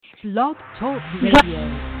Blog Talk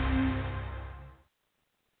Radio.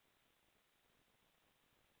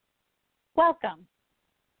 Welcome.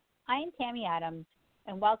 I am Tammy Adams,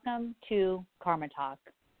 and welcome to Karma Talk.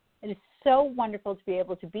 It is so wonderful to be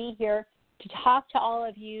able to be here, to talk to all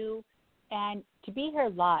of you, and to be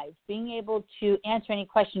here live, being able to answer any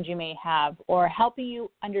questions you may have or helping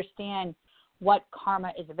you understand what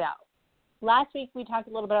karma is about. Last week we talked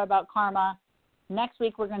a little bit about karma. Next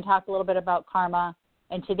week we're going to talk a little bit about karma.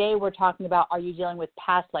 And today we're talking about, are you dealing with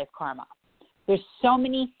past life karma? There's so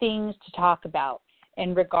many things to talk about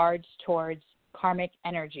in regards towards karmic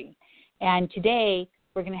energy. And today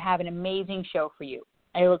we're going to have an amazing show for you.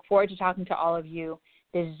 I look forward to talking to all of you.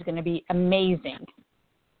 This is going to be amazing.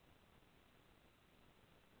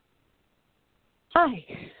 Hi.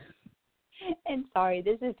 And sorry,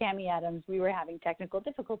 this is Tammy Adams. We were having technical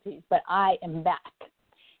difficulties, but I am back.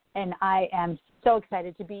 And I am so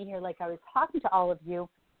excited to be here. Like I was talking to all of you,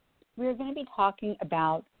 we're going to be talking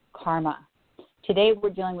about karma. Today we're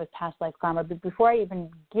dealing with past life karma. But before I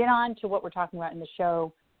even get on to what we're talking about in the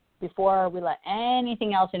show, before we let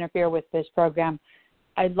anything else interfere with this program,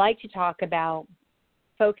 I'd like to talk about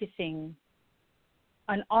focusing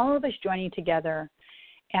on all of us joining together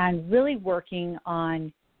and really working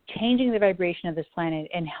on changing the vibration of this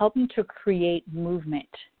planet and helping to create movement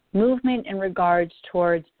in regards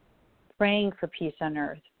towards praying for peace on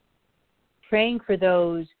earth, praying for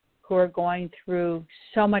those who are going through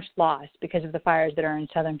so much loss because of the fires that are in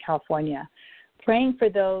Southern California, praying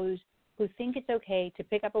for those who think it's okay to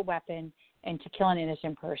pick up a weapon and to kill an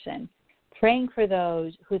innocent person, praying for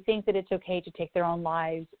those who think that it's okay to take their own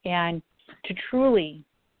lives and to truly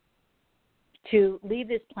to leave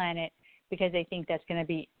this planet because they think that's going to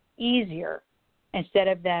be easier instead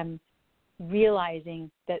of them realizing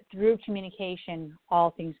that through communication, all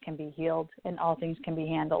things can be healed and all things can be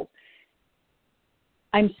handled.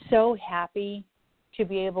 I'm so happy to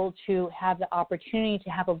be able to have the opportunity to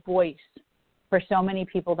have a voice for so many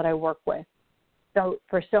people that I work with, so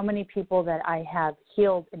for so many people that I have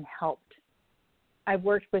healed and helped. I've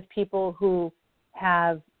worked with people who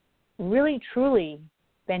have really, truly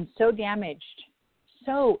been so damaged,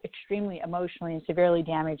 so extremely emotionally and severely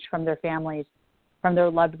damaged from their families, from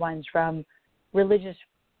their loved ones, from religious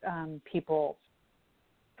people,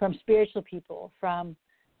 from spiritual people, from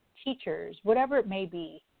teachers, whatever it may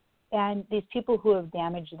be. And these people who have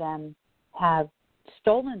damaged them have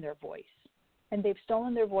stolen their voice. And they've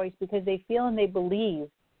stolen their voice because they feel and they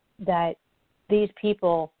believe that these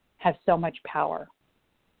people have so much power.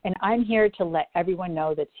 And I'm here to let everyone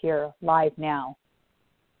know that's here live now.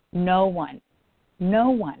 No one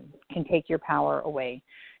can take your power away.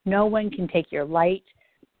 No one can take your light.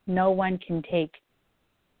 No one can take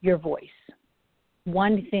your voice.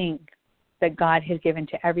 One thing that God has given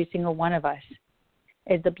to every single one of us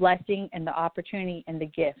is the blessing and the opportunity and the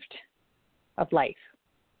gift of life.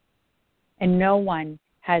 And no one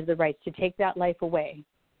has the rights to take that life away.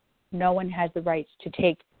 No one has the rights to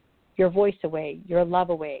take your voice away, your love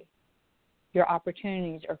away, your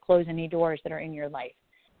opportunities, or close any doors that are in your life.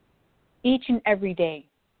 Each and every day,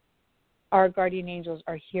 our guardian angels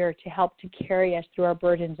are here to help to carry us through our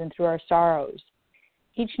burdens and through our sorrows.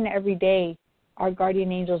 Each and every day, our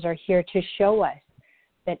guardian angels are here to show us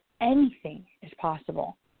that anything is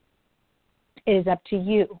possible. It is up to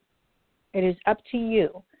you. It is up to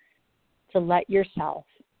you to let yourself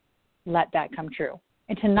let that come true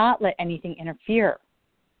and to not let anything interfere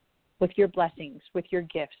with your blessings, with your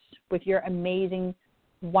gifts, with your amazing,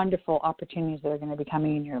 wonderful opportunities that are going to be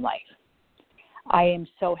coming in your life. I am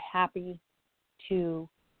so happy to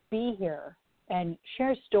be here and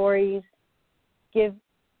share stories, give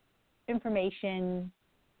information,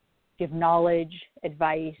 give knowledge,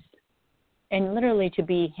 advice, and literally to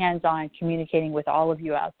be hands-on communicating with all of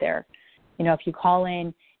you out there. You know, if you call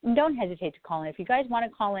in, and don't hesitate to call in. If you guys want to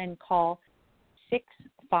call in, call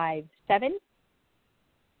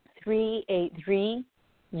 657-383-0285.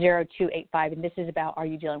 And this is about, are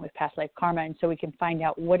you dealing with past life karma? And so we can find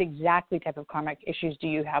out what exactly type of karmic issues do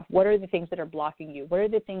you have? What are the things that are blocking you? What are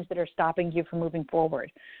the things that are stopping you from moving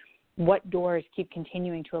forward? What doors keep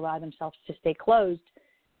continuing to allow themselves to stay closed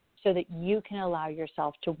so that you can allow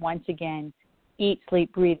yourself to once again eat,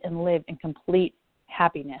 sleep, breathe, and live in complete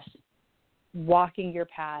happiness, walking your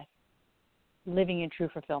path, living in true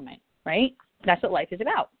fulfillment, right? That's what life is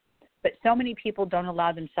about. But so many people don't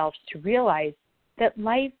allow themselves to realize that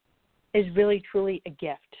life is really, truly a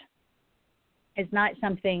gift. It's not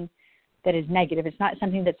something that is negative. It's not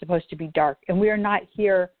something that's supposed to be dark. And we are not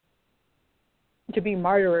here to be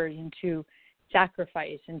martyrs and to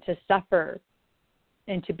sacrifice and to suffer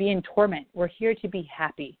and to be in torment. We're here to be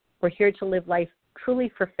happy. We're here to live life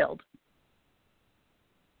truly fulfilled.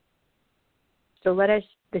 So let us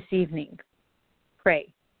this evening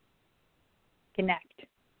pray, connect,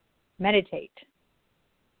 meditate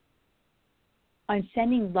on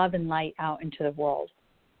sending love and light out into the world,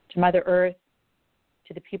 to Mother Earth,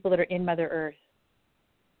 to the people that are in Mother Earth,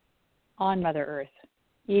 on Mother Earth,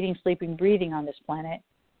 eating, sleeping, breathing on this planet.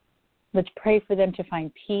 Let's pray for them to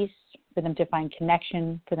find peace, for them to find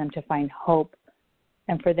connection, for them to find hope,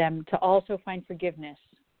 and for them to also find forgiveness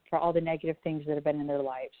for all the negative things that have been in their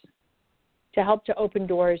lives. To help to open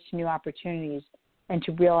doors to new opportunities and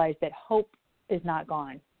to realize that hope is not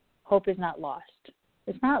gone. Hope is not lost.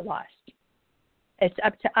 It's not lost. It's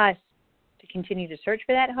up to us to continue to search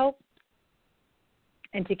for that hope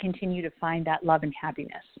and to continue to find that love and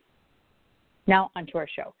happiness. Now, onto our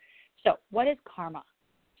show. So, what is karma?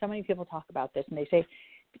 So many people talk about this and they say,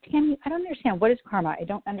 Tammy, I don't understand. What is karma? I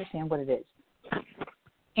don't understand what it is.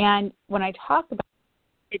 And when I talk about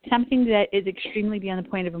it, it's something that is extremely beyond the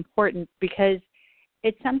point of important because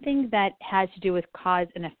it's something that has to do with cause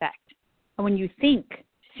and effect. And when you think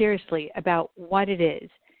seriously about what it is,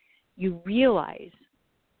 you realize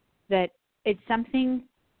that it's something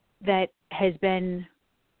that has been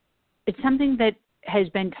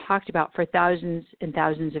talked about for thousands and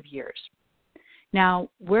thousands of years. Now,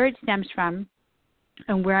 where it stems from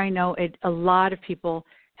and where I know a lot of people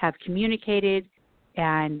have communicated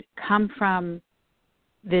and come from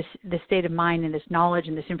this state of mind and this knowledge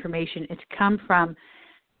and this information, it's come from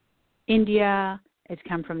India, it's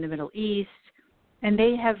come from the Middle East, and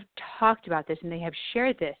they have talked about this and they have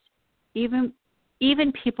shared this. Even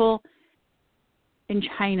people in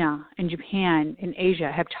China and Japan and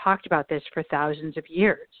Asia have talked about this for thousands of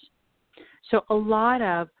years. So a lot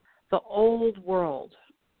of the old world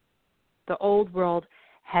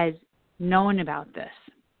has known about this.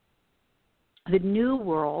 The new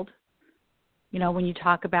world, when you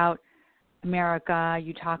talk about America,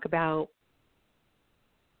 you talk about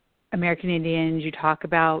American Indians, you talk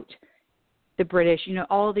about the British,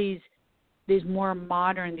 all these more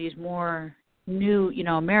modern, these more new,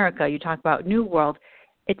 America, you talk about new world,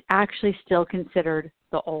 it's actually still considered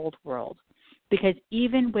the old world. Because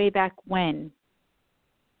even way back when,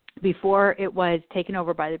 before it was taken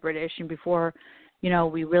over by the British and before,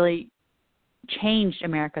 we really changed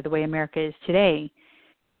America the way America is today,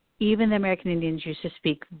 even the American Indians used to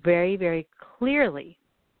speak very, very clearly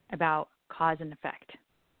about cause and effect,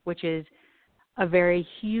 which is a very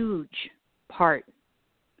huge part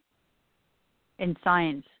in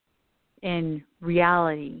science, in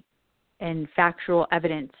reality, and factual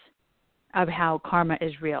evidence of how karma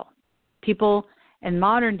is real. People in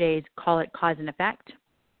modern days call it cause and effect.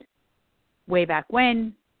 Way back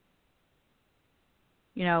when,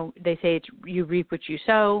 they say it's you reap what you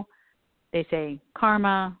sow. They say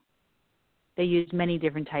karma. They use many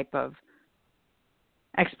different type of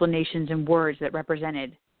explanations and words that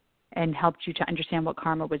represented and helped you to understand what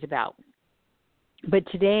karma was about. But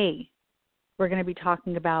today, we're going to be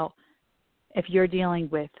talking about if you're dealing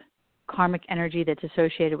with karmic energy that's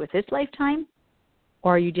associated with this lifetime,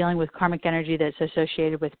 or are you dealing with karmic energy that's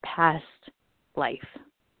associated with past life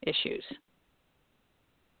issues.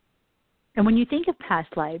 And when you think of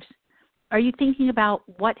past lives, are you thinking about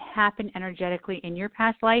what happened energetically in your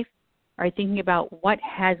past life? Are you thinking about what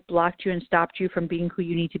has blocked you and stopped you from being who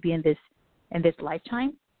you need to be in this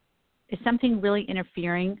lifetime? Is something really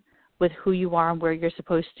interfering with who you are and where you're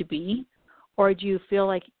supposed to be? Or do you feel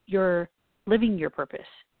like you're living your purpose?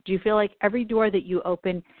 Do you feel like every door that you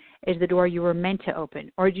open is the door you were meant to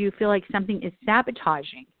open? Or do you feel like something is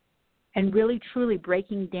sabotaging and really truly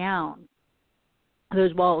breaking down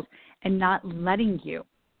those walls and not letting you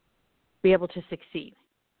be able to succeed?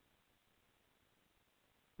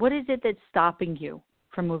 What is it that's stopping you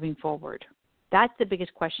from moving forward? That's the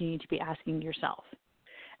biggest question you need to be asking yourself.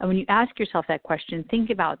 And when you ask yourself that question, think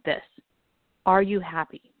about this. Are you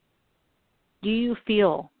happy? Do you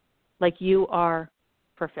feel like you are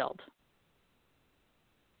fulfilled?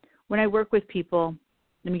 When I work with people,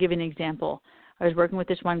 let me give you an example. I was working with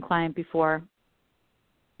this one client before,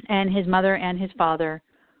 and his mother and his father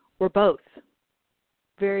were both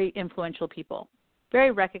very influential people, very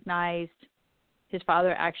recognized. His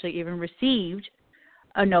father actually even received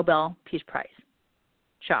a Nobel Peace Prize.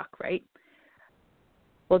 Shock, right?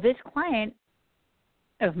 Well, this client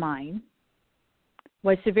of mine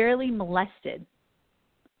was severely molested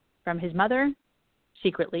from his mother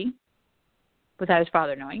secretly, without his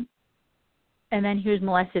father knowing, and then he was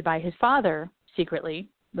molested by his father secretly,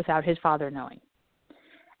 without his father knowing.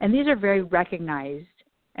 And these are very recognized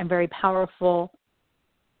and very powerful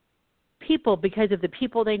people because of the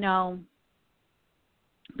people they know,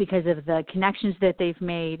 because of the connections that they've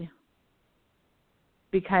made,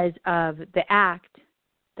 because of the act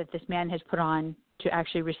that this man has put on to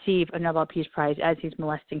actually receive a Nobel Peace Prize as he's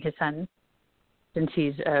molesting his son since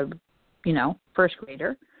he's a, first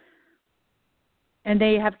grader. And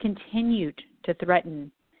they have continued to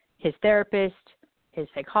threaten his therapist, his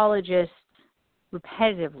psychologist,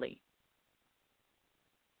 repetitively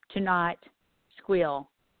to not squeal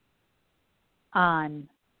on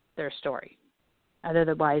their story.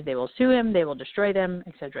 Otherwise, they will sue him, they will destroy them,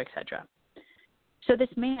 et cetera, et cetera. So this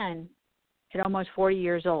man, at almost 40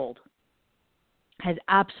 years old, has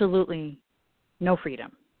absolutely no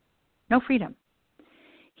freedom. No freedom.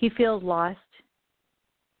 He feels lost.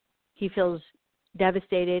 He feels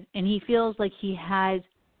devastated, and he feels like he has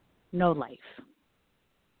no life.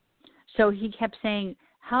 So he kept saying,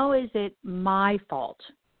 how is it my fault?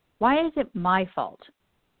 Why is it my fault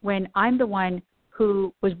when I'm the one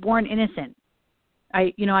who was born innocent?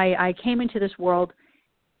 I came into this world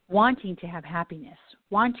wanting to have happiness,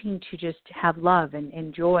 wanting to just have love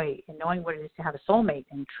and joy and knowing what it is to have a soulmate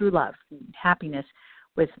and true love and happiness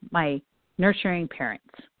with my nurturing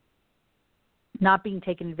parents, not being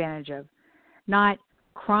taken advantage of, not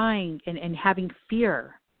crying and having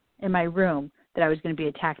fear in my room that I was going to be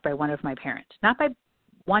attacked by one of my parents. Not by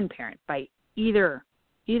one parent, by either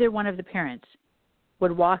one of the parents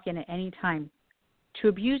would walk in at any time to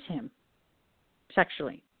abuse him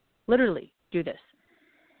sexually, literally do this.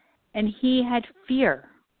 And he had fear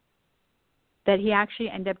that he actually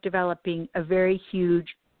ended up developing a very huge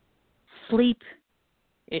sleep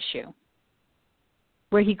issue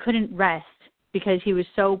where he couldn't rest because he was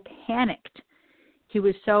so panicked. He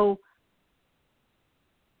was so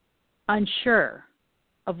unsure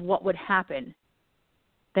of what would happen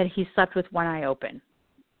that he slept with one eye open,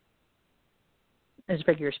 as a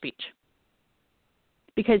figure of speech.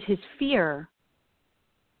 Because his fear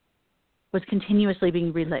was continuously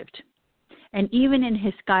being relived. And even in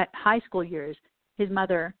his high school years, his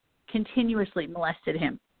mother continuously molested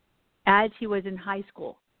him. As he was in high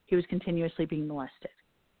school, he was continuously being molested.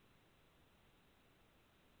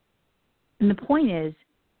 And the point is,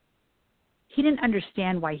 he didn't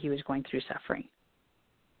understand why he was going through suffering.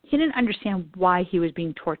 He didn't understand why he was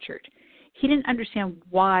being tortured. He didn't understand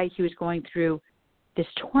why he was going through this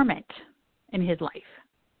torment in his life.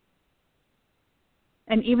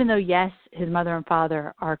 And even though, yes, his mother and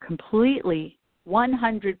father are completely,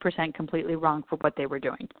 100% completely wrong for what they were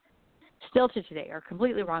doing, still to today are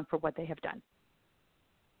completely wrong for what they have done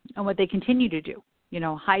and what they continue to do,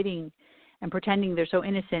 hiding and pretending they're so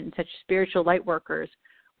innocent and such spiritual light workers,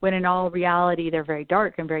 when in all reality they're very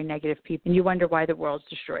dark and very negative people, and you wonder why the world's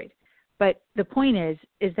destroyed. But the point is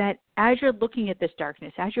that as you're looking at this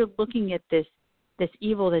darkness, as you're looking at this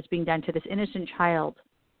evil that's being done to this innocent child,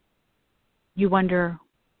 you wonder,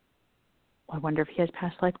 I wonder if he has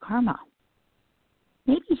past life karma.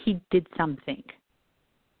 Maybe he did something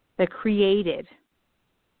that created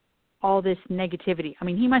all this negativity. I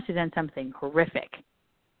mean, he must have done something horrific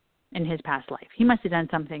in his past life. He must have done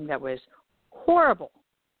something that was horrible,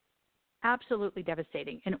 absolutely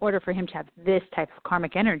devastating, in order for him to have this type of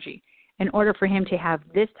karmic energy, in order for him to have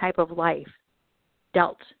this type of life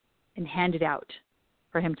dealt and handed out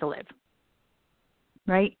for him to live.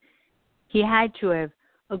 Right? He had to have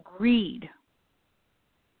agreed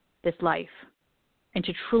this life and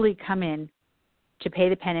to truly come in to pay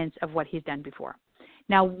the penance of what he's done before.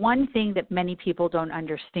 Now, one thing that many people don't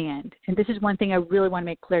understand, and this is one thing I really want to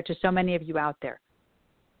make clear to so many of you out there,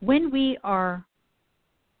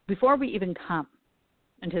 before we even come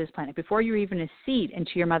into this planet, before you're even a seed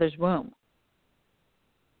into your mother's womb,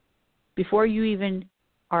 before you even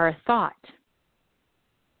are a thought,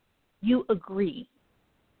 you agree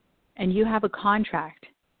and you have a contract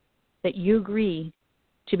that you agree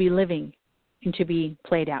to be living and to be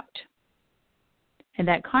played out. And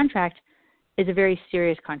that contract is a very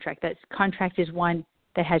serious contract. That contract is one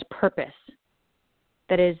that has purpose,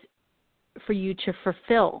 that is for you to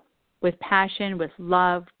fulfill with passion, with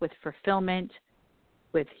love, with fulfillment,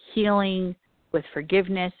 with healing, with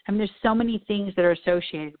forgiveness. I mean, there's so many things that are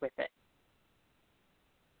associated with it.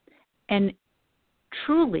 And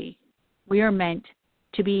truly, we are meant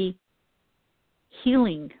to be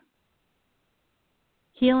healing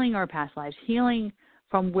our past lives, healing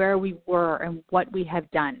from where we were and what we have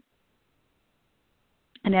done.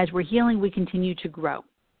 And as we're healing, we continue to grow.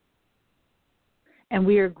 And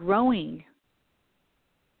we are growing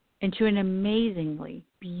into an amazingly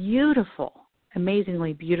beautiful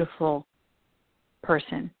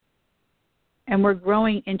person. And we're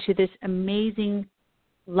growing into this amazing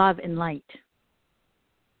love and light.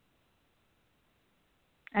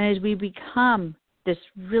 And as we become this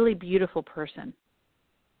really beautiful person,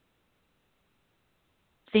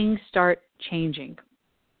 things start changing.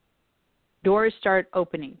 Doors start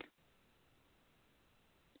opening.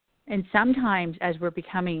 And sometimes as we're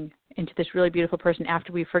becoming into this really beautiful person,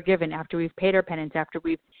 after we've forgiven, after we've paid our penance, after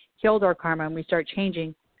we've healed our karma and we start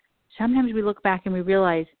changing, sometimes we look back and we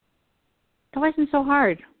realize that wasn't so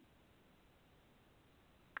hard.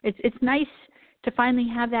 It's nice to finally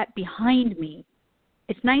have that behind me.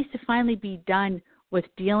 It's nice to finally be done with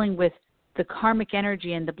dealing with the karmic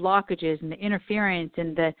energy and the blockages and the interference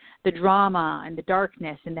and the drama and the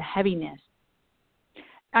darkness and the heaviness.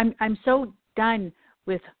 I'm so done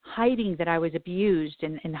with hiding that I was abused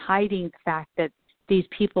and hiding the fact that these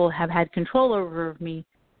people have had control over me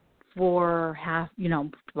for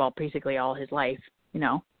basically all his life,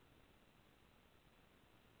 I'm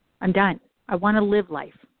done. I want to live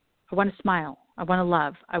life. I want to smile. I want to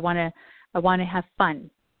love. I want to have fun.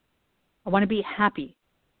 I want to be happy.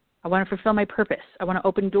 I want to fulfill my purpose. I want to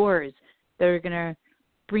open doors that are going to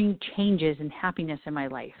bring changes and happiness in my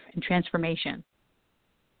life and transformation.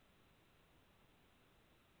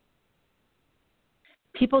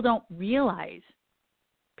 People don't realize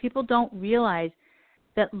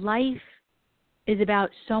that life is about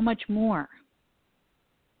so much more.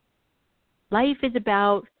 Life is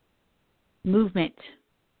about movement.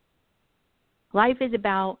 Life is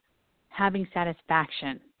about having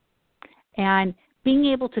satisfaction and being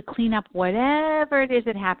able to clean up whatever it is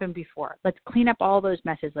that happened before. Let's clean up all those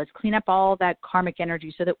messes. Let's clean up all that karmic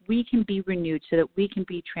energy so that we can be renewed, so that we can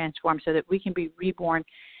be transformed, so that we can be reborn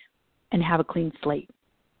and have a clean slate.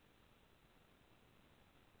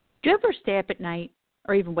 Do you ever stay up at night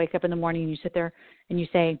or even wake up in the morning and you sit there and you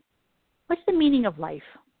say, what's the meaning of life?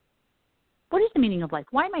 What is the meaning of life?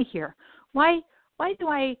 Why am I here? Why do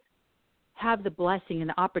I have the blessing and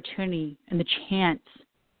the opportunity and the chance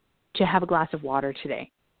to have a glass of water today,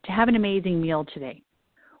 to have an amazing meal today?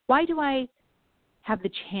 Why do I have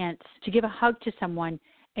the chance to give a hug to someone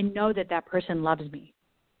and know that that person loves me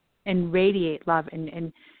and radiate love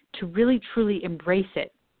and to really, truly embrace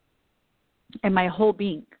it in my whole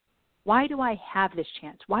being? Why do I have this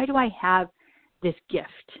chance? Why do I have this gift?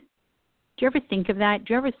 Do you ever think of that?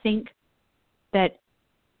 Do you ever think that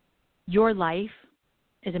your life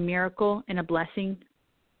is a miracle and a blessing?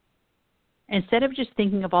 Instead of just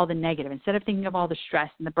thinking of all the negative, instead of thinking of all the stress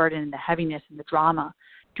and the burden and the heaviness and the drama,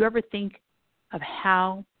 do you ever think of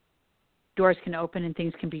how doors can open and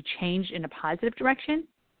things can be changed in a positive direction?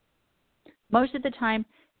 Most of the time,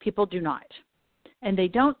 people do not. And they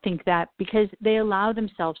don't think that because they allow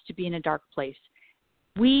themselves to be in a dark place.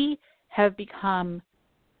 We have become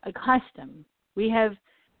accustomed. We have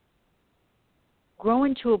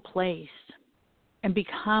grown to a place and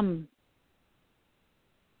become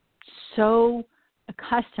so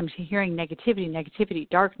accustomed to hearing negativity,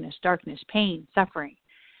 darkness, pain, suffering,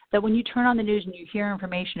 that when you turn on the news and you hear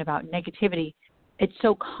information about negativity, it's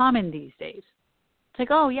so common these days. It's like,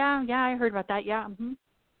 oh, yeah, I heard about that. Yeah,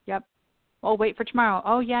 yep. Oh, wait for tomorrow.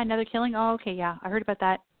 Oh, yeah, another killing. Oh, okay, yeah, I heard about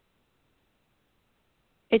that.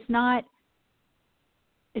 It's not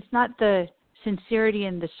the sincerity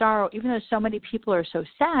and the sorrow, even though so many people are so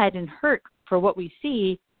sad and hurt for what we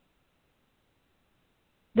see.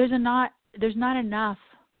 There's not enough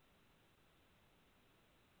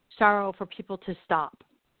sorrow for people to stop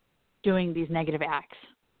doing these negative acts.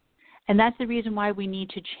 And that's the reason why we need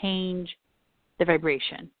to change the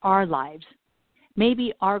vibration, our lives.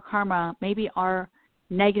 Maybe our karma, maybe our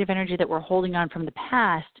negative energy that we're holding on from the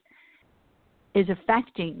past is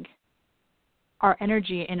affecting our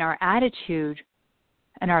energy and our attitude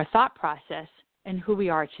and our thought process and who we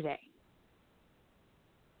are today.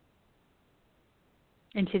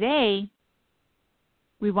 And today,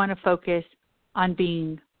 we want to focus on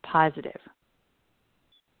being positive.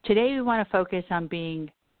 Today, we want to focus on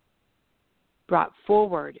being brought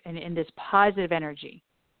forward and in this positive energy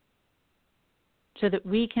so that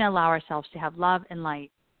we can allow ourselves to have love and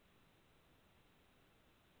light.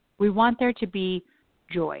 We want there to be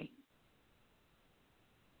joy.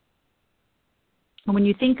 And when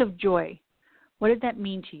you think of joy, what does that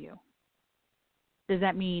mean to you? Does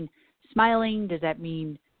that mean smiling? Does that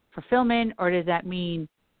mean fulfillment? Or does that mean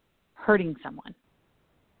hurting someone?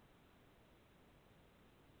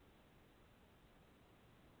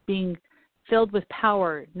 Being filled with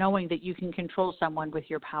power, knowing that you can control someone with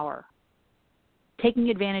your power. Taking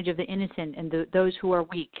advantage of the innocent and those who are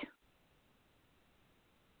weak.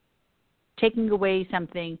 Taking away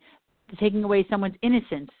someone's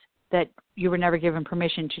innocence that you were never given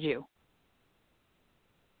permission to do.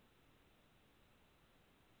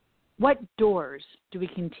 What doors do we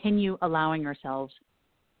continue allowing ourselves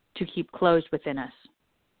to keep closed within us?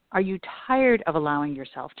 Are you tired of allowing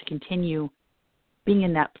yourself to continue being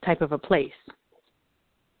in that type of a place?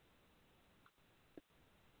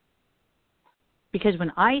 Because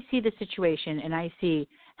when I see the situation and I see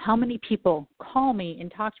how many people call me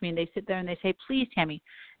and talk to me and they sit there and they say, please, Tammy,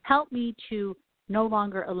 help me to no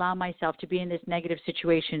longer allow myself to be in this negative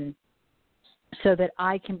situation so that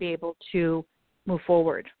I can be able to move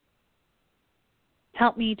forward.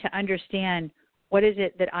 Help me to understand what is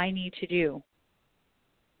it that I need to do.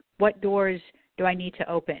 What doors do I need to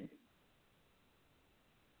open?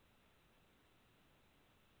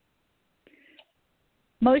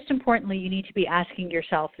 Most importantly, you need to be asking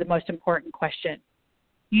yourself the most important question.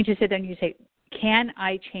 You need to sit there and you say, can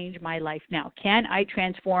I change my life now? Can I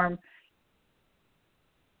transform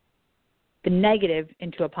the negative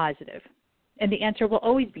into a positive? And the answer will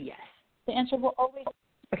always be yes. The answer will always.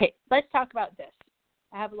 Okay, let's talk about this.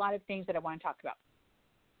 I have a lot of things that I want to talk about.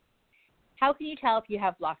 How can you tell if you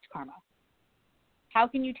have blocked karma? How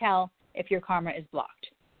can you tell if your karma is blocked?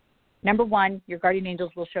 Number one, your guardian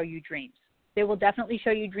angels will show you dreams. They will definitely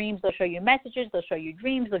show you dreams. They'll show you messages. They'll show you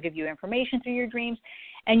dreams. They'll give you information through your dreams.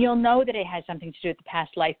 And you'll know that it has something to do with the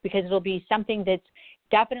past life because it'll be something that's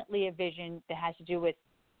definitely a vision that has to do with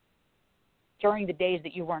during the days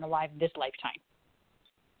that you weren't alive in this lifetime.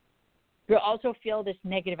 You'll also feel this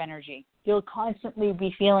negative energy. You'll constantly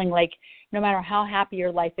be feeling like no matter how happy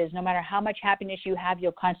your life is, no matter how much happiness you have,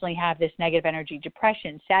 you'll constantly have this negative energy,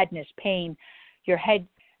 depression, sadness, pain, your head,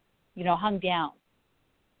 hung down.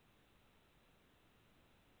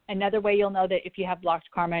 Another way you'll know that if you have blocked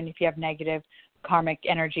karma and if you have negative karmic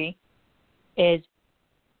energy is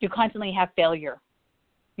you constantly have failure.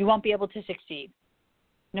 You won't be able to succeed.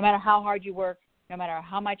 No matter how hard you work, no matter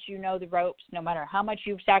how much you know the ropes, no matter how much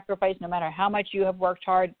you've sacrificed, no matter how much you have worked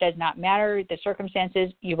hard, does not matter the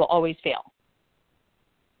circumstances, you will always fail.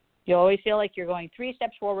 You'll always feel like you're going 3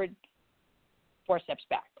 steps forward, 4 steps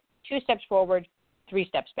back. 2 steps forward, 3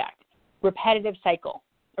 steps back. Repetitive cycle.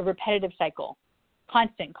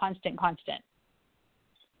 Constant.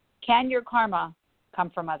 Can your karma come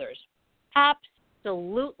from others?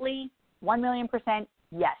 Absolutely, 1,000,000%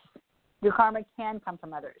 yes. Your karma can come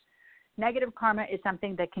from others. Negative karma is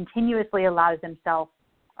something that continuously allows itself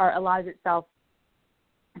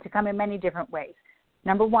to come in many different ways.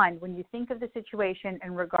 Number one, when you think of the situation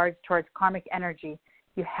in regards towards karmic energy,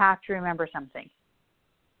 you have to remember something.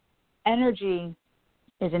 Energy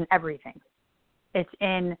is in everything. It's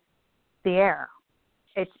in the air.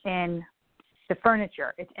 It's in the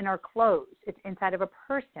furniture. It's in our clothes. It's inside of a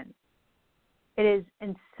person. It is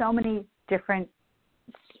in so many different,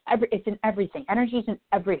 it's in everything. Energy is in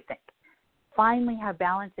everything. Finally have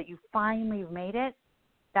balance, that you finally made it.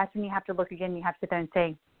 That's when you have to look again. You have to sit there and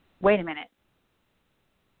say, wait a minute.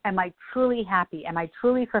 Am I truly happy? Am I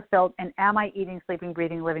truly fulfilled? And am I eating, sleeping,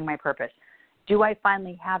 breathing, living my purpose? Do I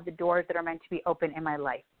finally have the doors that are meant to be open in my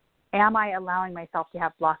life? Am I allowing myself to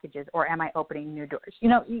have blockages, or am I opening new doors? You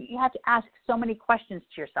have to ask so many questions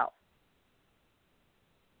to yourself.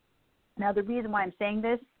 Now, the reason why I'm saying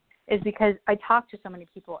this is because I talk to so many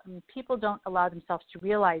people, and people don't allow themselves to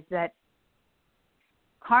realize that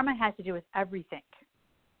karma has to do with everything.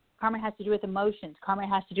 Karma has to do with emotions. Karma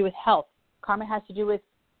has to do with health. Karma has to do with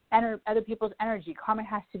other people's energy. Karma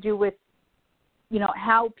has to do with,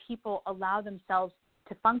 how people allow themselves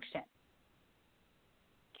to function.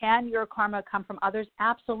 Can your karma come from others?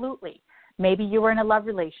 Absolutely. Maybe you were in a love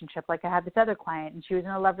relationship, like I had this other client, and she was in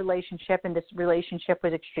a love relationship, and this relationship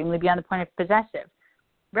was extremely beyond the point of possessive,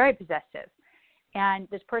 very possessive. And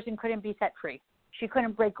this person couldn't be set free. She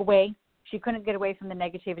couldn't break away. She couldn't get away from the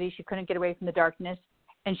negativity. She couldn't get away from the darkness.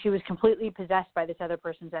 And she was completely possessed by this other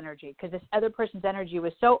person's energy, because this other person's energy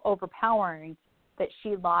was so overpowering that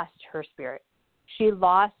she lost her spirit. She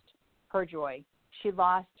lost her joy. She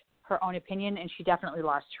lost her own opinion, and she definitely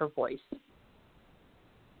lost her voice.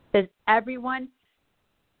 Does everyone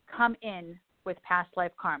come in with past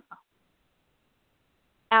life karma?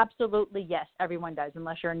 Absolutely, yes, everyone does,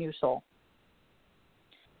 unless you're a new soul.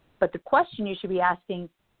 But the question you should be asking,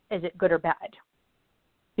 is it good or bad?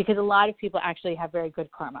 Because a lot of people actually have very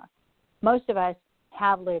good karma. Most of us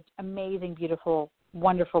have lived amazing, beautiful,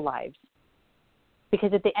 wonderful lives.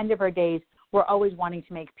 Because at the end of our days, we're always wanting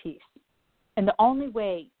to make peace. And the only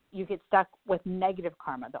way you get stuck with negative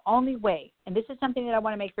karma, the only way, and this is something that I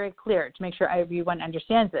want to make very clear to make sure everyone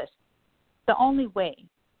understands this, the only way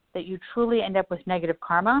that you truly end up with negative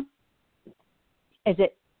karma is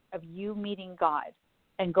it of you meeting God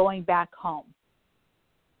and going back home.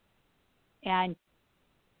 And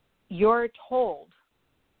you're told,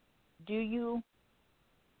 do you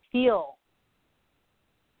feel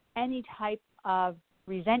any type of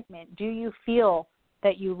resentment? Do you feel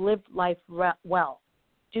that you lived life well?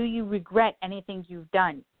 Do you regret anything you've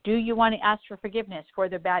done? Do you want to ask for forgiveness for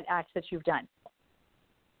the bad acts that you've done?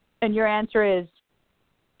 And your answer is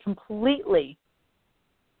completely.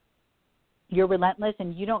 You're relentless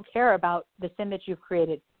and you don't care about the sin that you've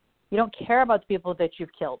created. You don't care about the people that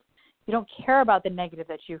you've killed. You don't care about the negative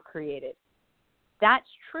that you've created. That's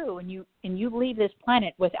true, and you leave this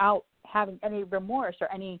planet without having any remorse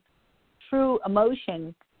or any true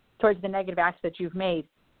emotion towards the negative acts that you've made.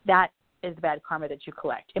 That is the bad karma that you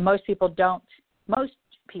collect. And most people do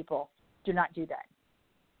not do that.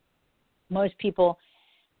 Most people,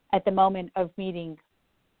 at the moment of meeting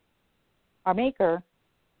our Maker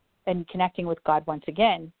and connecting with God once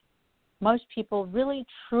again, most people really,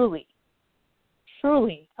 truly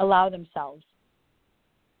allow themselves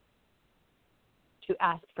to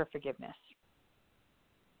ask for forgiveness,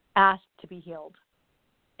 ask to be healed,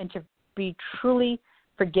 and to be truly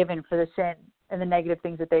forgiven for the sin and the negative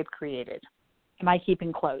things that they've created. Am I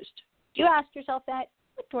keeping closed? Do you ask yourself that?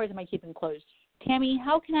 What doors am I keeping closed? Tammy,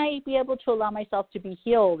 how can I be able to allow myself to be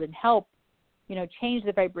healed and help, change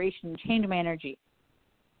the vibration, change my energy?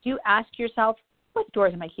 Do you ask yourself, what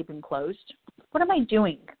doors am I keeping closed? What am I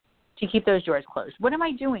doing to keep those doors closed? What am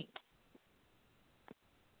I doing?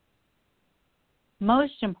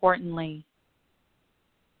 Most importantly,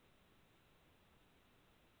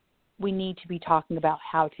 we need to be talking about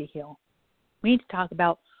how to heal. We need to talk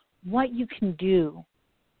about what you can do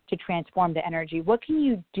to transform the energy. What can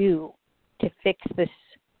you do to fix this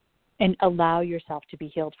and allow yourself to be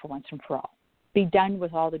healed for once and for all? Be done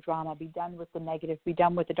with all the drama. Be done with the negative. Be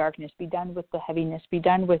done with the darkness. Be done with the heaviness. Be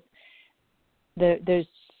done with the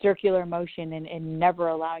circular motion and never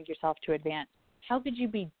allowing yourself to advance. How could you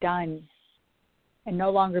be done and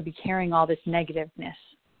no longer be carrying all this negativeness,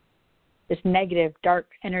 this negative, dark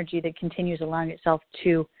energy that continues allowing itself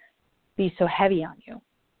to be so heavy on you?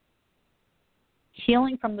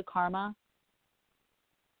 Healing from the karma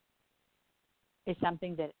is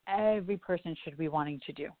something that every person should be wanting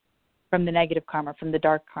to do. From the negative karma, from the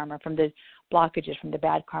dark karma, from the blockages, from the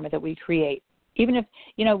bad karma that we create. Even if,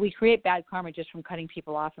 we create bad karma just from cutting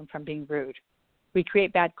people off and from being rude. We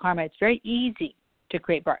create bad karma. It's very easy to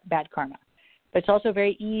create bad karma, but it's also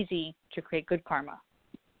very easy to create good karma.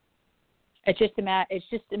 It's just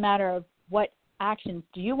a matter of what actions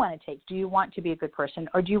do you want to take? Do you want to be a good person,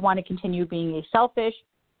 or do you want to continue being a selfish,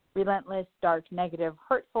 relentless, dark, negative,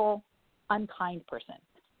 hurtful, unkind person?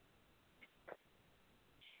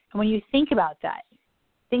 And when you think about that,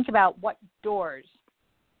 think about what doors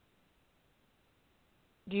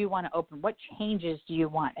do you want to open? What changes do you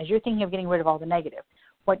want? As you're thinking of getting rid of all the negative,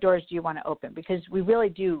 what doors do you want to open? Because we really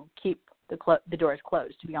do keep the doors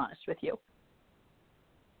closed, to be honest with you.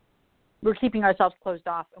 We're keeping ourselves closed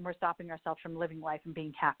off, and we're stopping ourselves from living life and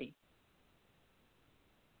being happy.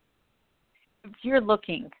 If you're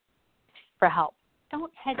looking for help,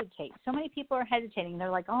 don't hesitate. So many people are hesitating.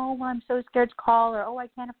 They're like, oh, well, I'm so scared to call, or, oh, I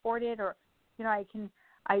can't afford it, or,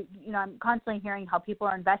 I'm constantly hearing how people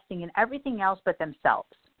are investing in everything else but themselves.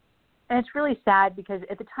 And it's really sad, because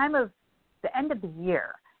at the time of the end of the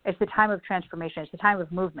year, it's the time of transformation. It's the time of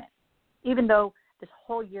movement. Even though this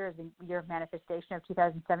whole year is the year of manifestation of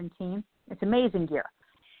 2017, it's an amazing year.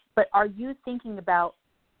 But are you thinking about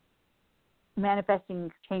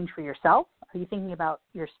manifesting change for yourself? Are you thinking about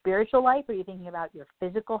your spiritual life? Are you thinking about your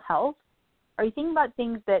physical health? Are you thinking about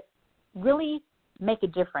things that really make a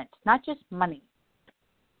difference? Not just money,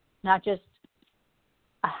 not just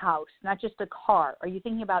a house, not just a car. Are you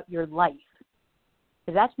thinking about your life?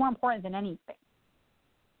 Because that's more important than anything.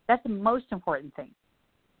 That's the most important thing.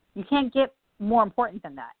 You can't get more important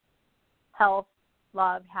than that. Health,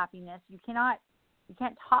 love, happiness. You can't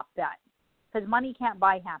top that, because money can't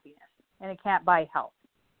buy happiness, and it can't buy health.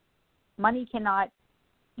 Money cannot,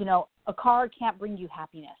 a car can't bring you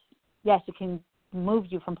happiness. Yes, it can move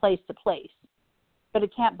you from place to place, but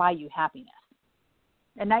it can't buy you happiness.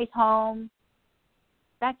 A nice home,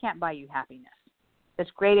 that can't buy you happiness.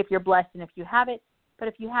 It's great if you're blessed and if you have it, but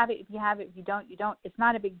if you have it, if you have it, if you don't, you don't. It's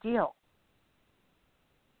not a big deal.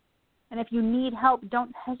 And if you need help,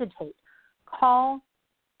 don't hesitate. Call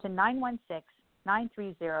to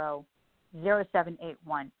 916-930-0781.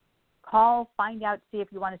 Call, find out, see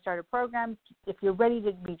if you want to start a program, if you're ready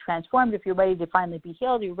to be transformed, if you're ready to finally be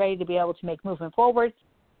healed, you're ready to be able to make movement forward.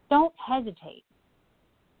 Don't hesitate.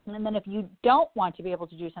 And then if you don't want to be able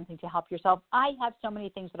to do something to help yourself, I have so many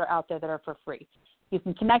things that are out there that are for free. You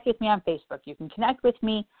can connect with me on Facebook. You can connect with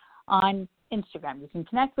me on Instagram. You can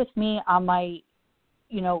connect with me on my,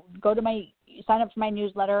 sign up for my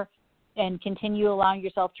newsletter and continue allowing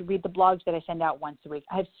yourself to read the blogs that I send out once a week.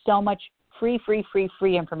 I have so much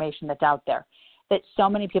free information that's out there that so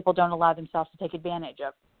many people don't allow themselves to take advantage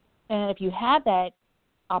of. And if you have that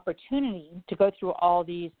opportunity to go through all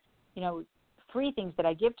these, free things that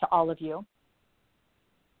I give to all of you,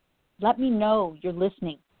 let me know you're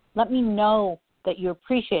listening. Let me know that you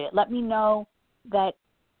appreciate it. Let me know that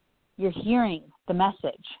you're hearing the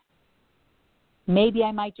message. Maybe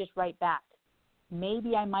I might just write back.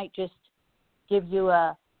 Maybe I might just give you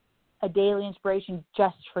a daily inspiration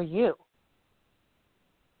just for you.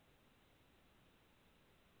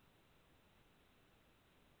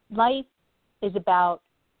 Life is about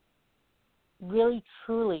really,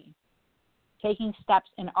 truly taking steps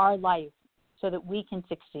in our life so that we can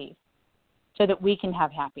succeed, so that we can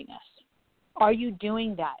have happiness. Are you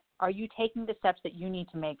doing that? Are you taking the steps that you need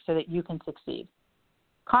to make so that you can succeed?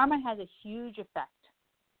 Karma has a huge effect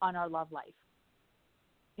on our love life.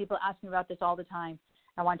 People ask me about this all the time.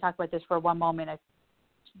 I want to talk about this for one moment. I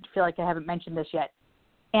feel like I haven't mentioned this yet.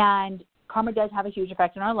 And karma does have a huge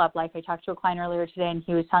effect on our love life. I talked to a client earlier today, and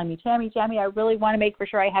he was telling me, Tammy, I really want to make for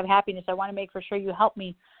sure I have happiness. I want to make for sure you help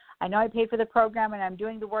me. I know I paid for the program, and I'm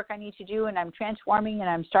doing the work I need to do, and I'm transforming, and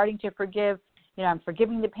I'm starting to forgive. I'm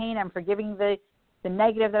forgiving the pain. I'm forgiving the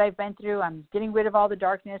negative that I've been through. I'm getting rid of all the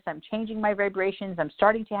darkness. I'm changing my vibrations. I'm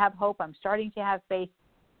starting to have hope. I'm starting to have faith.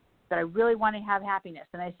 But I really want to have happiness.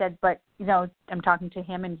 And I said, but, I'm talking to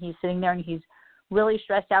him, and he's sitting there, and he's really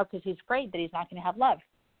stressed out because he's afraid that he's not going to have love.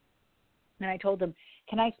 And I told him,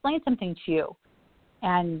 can I explain something to you?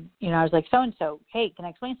 And, I was like, so-and-so, hey, can I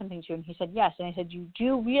explain something to you? And he said, yes. And I said, you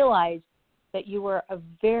do realize that you were a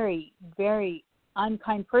very, very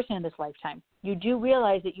unkind person in this lifetime. You do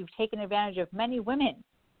realize that you've taken advantage of many women,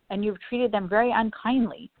 and you've treated them very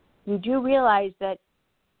unkindly. You do realize that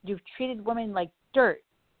you've treated women like dirt,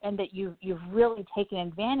 and that you've really taken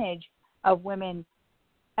advantage of women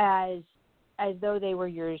as though they were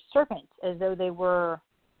your servants, as though they were,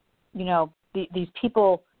 these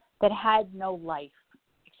people that had no life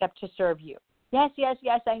except to serve you. Yes,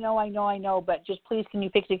 I know, but just please, can you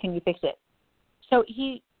fix it? So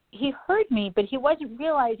he heard me, but he wasn't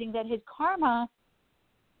realizing that his karma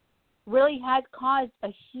really had caused a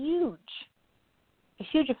huge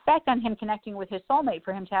effect on him connecting with his soulmate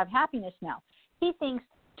for him to have happiness now. He thinks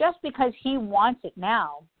just because he wants it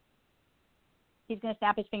now, he's going to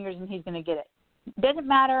snap his fingers and he's going to get it. It doesn't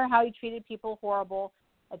matter how he treated people horrible.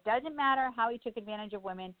 It doesn't matter how he took advantage of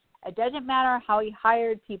women. It doesn't matter how he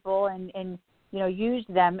hired people and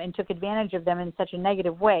used them and took advantage of them in such a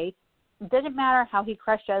negative way. It doesn't matter how he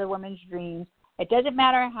crushed other women's dreams. It doesn't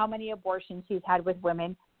matter how many abortions he's had with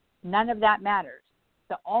women. None of that matters.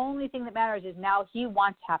 The only thing that matters is now he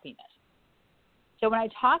wants happiness. So when I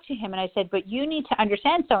talked to him and I said, but you need to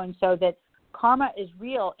understand so-and-so that karma is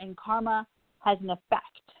real and karma has an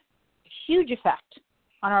effect, a huge effect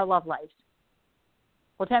on our love lives.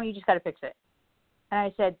 Well, Tammy, you just got to fix it. And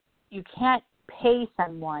I said, you can't pay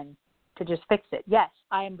someone to just fix it. Yes,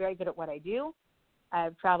 I am very good at what I do.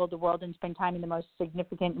 I've traveled the world and spent time in the most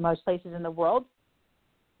significant, most places in the world,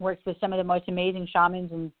 worked with some of the most amazing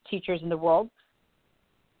shamans and teachers in the world.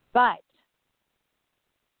 But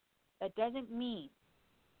that doesn't mean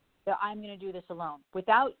that I'm going to do this alone.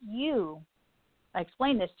 Without you, I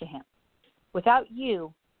explained this to him, without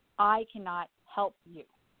you, I cannot help you.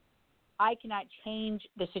 I cannot change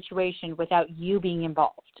the situation without you being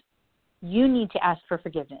involved. You need to ask for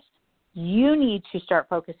forgiveness. You need to start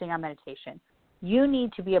focusing on meditation. You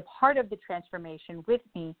need to be a part of the transformation with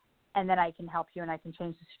me, and then I can help you and I can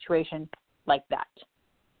change the situation like that.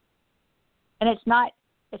 And it's not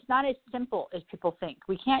as simple as people think.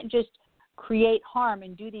 We can't just create harm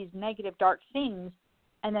and do these negative, dark things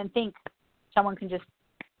and then think someone can just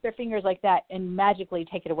their fingers like that and magically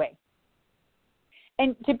take it away.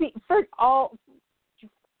 And to be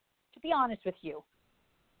honest with you,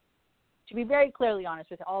 to be very clearly honest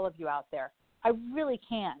with all of you out there, I really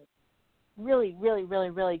can, really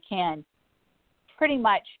can, pretty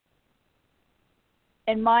much,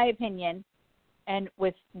 in my opinion, and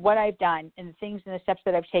with what I've done and the things and the steps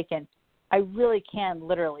that I've taken, I really can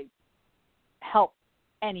literally help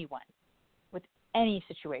anyone with any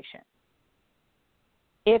situation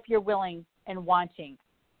if you're willing and wanting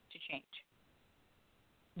to change.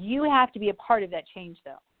 You have to be a part of that change,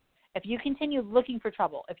 though. If you continue looking for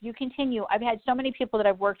trouble, I've had so many people that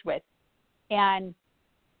I've worked with, and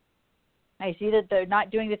I see that they're not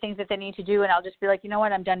doing the things that they need to do, and I'll just be like, you know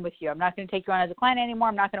what, I'm done with you. I'm not going to take you on as a client anymore.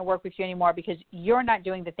 I'm not going to work with you anymore because you're not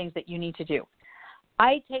doing the things that you need to do.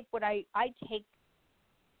 I take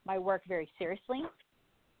my work very seriously,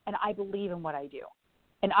 and I believe in what I do.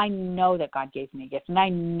 And I know that God gave me a gift, and I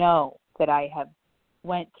know that I have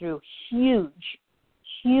went through huge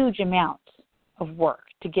huge amounts of work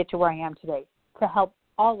to get to where I am today, to help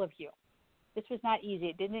all of you. This was not easy.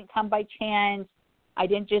 It didn't come by chance. I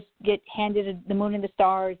didn't just get handed the moon and the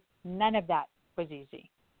stars. None of that was easy.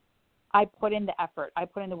 I put in the effort. I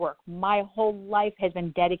put in the work. My whole life has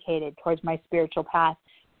been dedicated towards my spiritual path,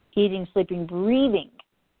 eating, sleeping, breathing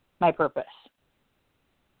my purpose.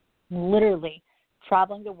 Literally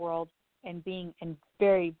traveling the world and being in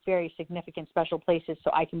very, very significant special places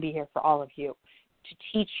so I can be here for all of you, to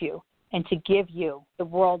teach you and to give you the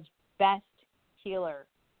world's best healer,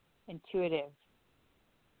 intuitive,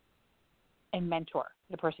 and mentor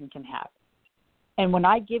the person can have. And when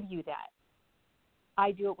I give you that,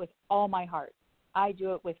 I do it with all my heart. I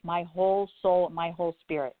do it with my whole soul, my whole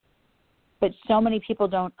spirit. But so many people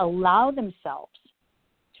don't allow themselves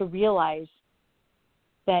to realize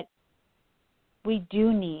that we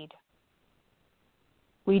do need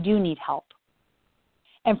help.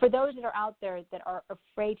 And for those that are out there that are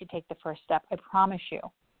afraid to take the first step, I promise you,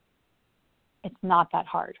 it's not that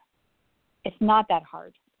hard. It's not that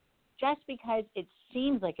hard. Just because it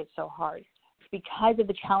seems like it's so hard, because of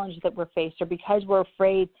the challenges that we're faced, or because we're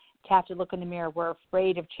afraid to have to look in the mirror, we're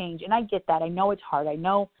afraid of change. And I get that. I know it's hard. I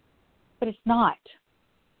know, but it's not.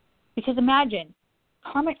 Because imagine,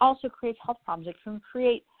 karma also creates health problems. It can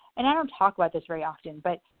create, and I don't talk about this very often,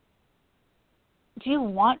 but do you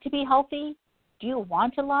want to be healthy? Do you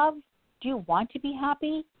want to love? Do you want to be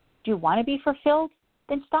happy? Do you want to be fulfilled?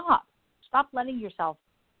 Then stop. Stop letting yourself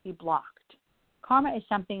be blocked. Karma is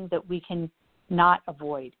something that we can not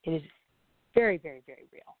avoid. It is very, very, very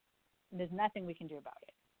real. And there's nothing we can do about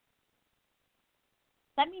it.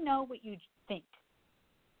 Let me know what you think.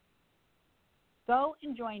 Go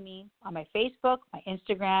and join me on my Facebook, my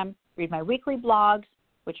Instagram, read my weekly blogs,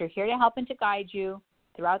 which are here to help and to guide you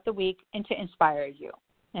throughout the week and to inspire you.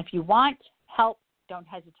 And if you want help, don't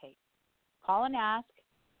hesitate. Call and ask.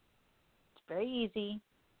 It's very easy.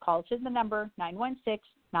 Call to the number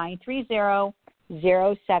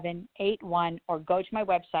 916-930-0781 or go to my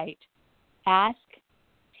website,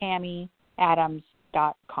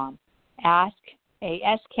 AskTammyAdams.com. Ask,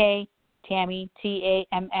 A-S-K, Tammy,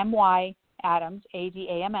 T-A-M-M-Y, Adams,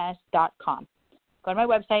 A-D-A-M-S.com. Go to my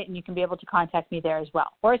website and you can be able to contact me there as well.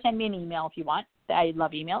 Or send me an email if you want. I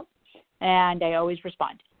love emails, and I always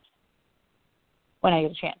respond when I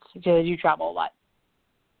get a chance because I do travel a lot.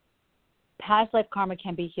 Past life karma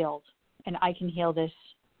can be healed, and I can heal this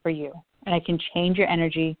for you. And I can change your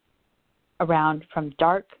energy around from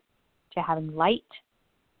dark to having light,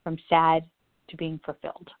 from sad to being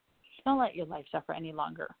fulfilled. Don't let your life suffer any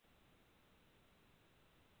longer.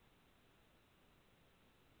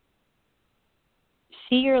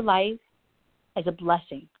 See your life as a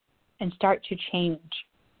blessing and start to change.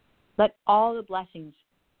 Let all the blessings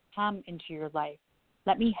come into your life.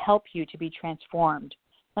 Let me help you to be transformed.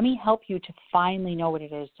 Let me help you to finally know what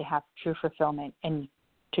it is to have true fulfillment and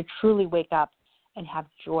to truly wake up and have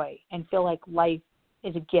joy and feel like life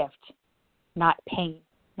is a gift, not pain,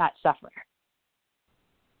 not suffering.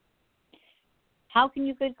 How can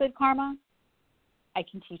you get good karma? I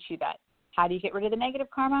can teach you that. How do you get rid of the negative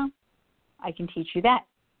karma? I can teach you that.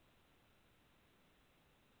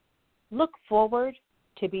 Look forward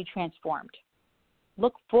to be transformed.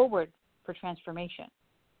 Look forward for transformation.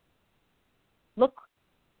 Look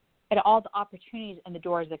at all the opportunities and the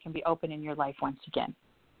doors that can be open in your life once again.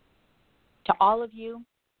 To all of you,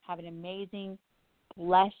 have an amazing,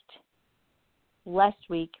 blessed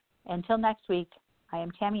week. Until next week, I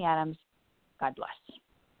am Tammy Adams. God bless.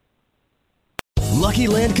 Lucky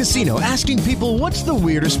Land Casino, asking people, what's the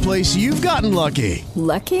weirdest place you've gotten lucky?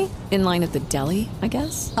 Lucky? In line at the deli, I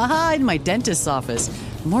guess? Aha, in my dentist's office.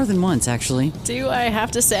 More than once, actually. Do I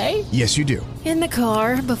have to say? Yes, you do. In the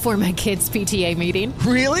car before my kids' PTA meeting.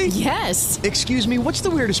 Really? Yes. Excuse me, what's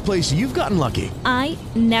the weirdest place you've gotten lucky? I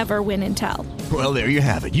never win and tell. Well, there you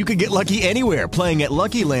have it. You can get lucky anywhere, playing at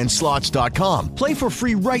LuckyLandSlots.com. Play for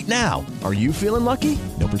free right now. Are you feeling lucky?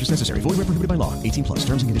 No purchase necessary. Void where prohibited by law. 18+.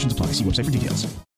 Terms and conditions apply. See website for details.